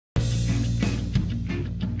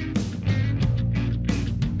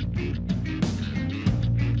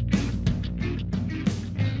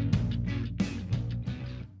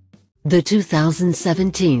The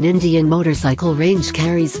 2017 Indian motorcycle range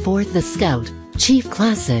carries forth the Scout, Chief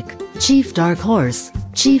Classic, Chief Dark Horse,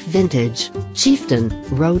 Chief Vintage, Chieftain,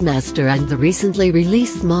 Roadmaster and the recently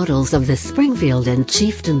released models of the Springfield and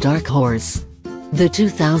Chieftain Dark Horse. The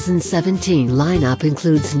 2017 lineup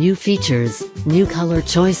includes new features, new color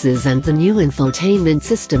choices and the new infotainment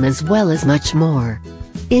system as well as much more.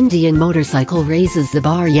 Indian Motorcycle raises the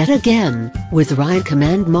bar yet again, with Ride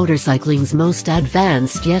Command Motorcycling's most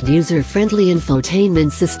advanced yet user-friendly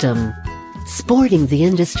infotainment system. Sporting the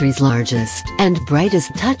industry's largest and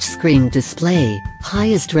brightest touchscreen display,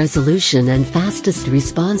 highest resolution and fastest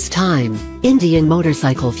response time, Indian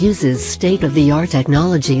Motorcycle fuses state-of-the-art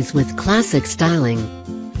technologies with classic styling.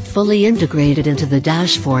 Fully integrated into the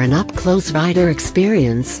dash for an up-close rider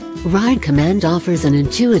experience, Ride Command offers an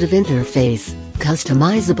intuitive interface,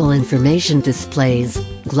 customizable information displays,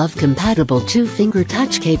 glove-compatible two-finger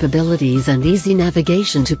touch capabilities and easy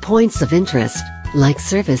navigation to points of interest, like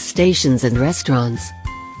service stations and restaurants.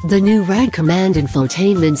 The new Ride Command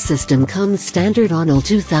infotainment system comes standard on all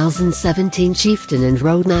 2017 Chieftain and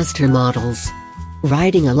Roadmaster models.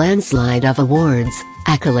 Riding a landslide of awards,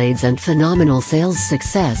 accolades and phenomenal sales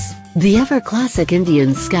success, the ever-classic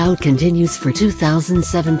Indian Scout continues for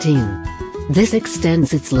 2017. This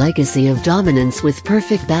extends its legacy of dominance with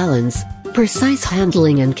perfect balance, precise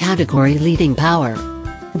handling and category-leading power.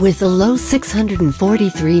 With a low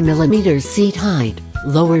 643mm seat height,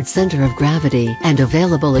 lowered center of gravity and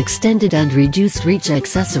available extended and reduced reach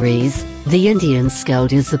accessories, the Indian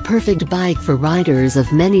Scout is the perfect bike for riders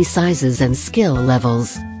of many sizes and skill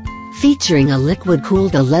levels. Featuring a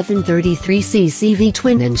liquid-cooled 1133cc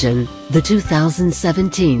V-twin engine, the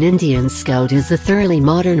 2017 Indian Scout is a thoroughly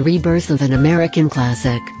modern rebirth of an American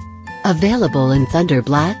classic. Available in Thunder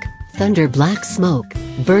Black Smoke,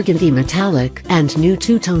 Burgundy Metallic and new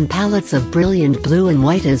two-tone palettes of brilliant blue and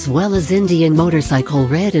white as well as Indian Motorcycle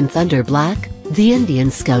Red and Thunder Black, the Indian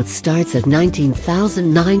Scout starts at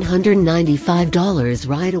 $19,995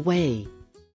 right away.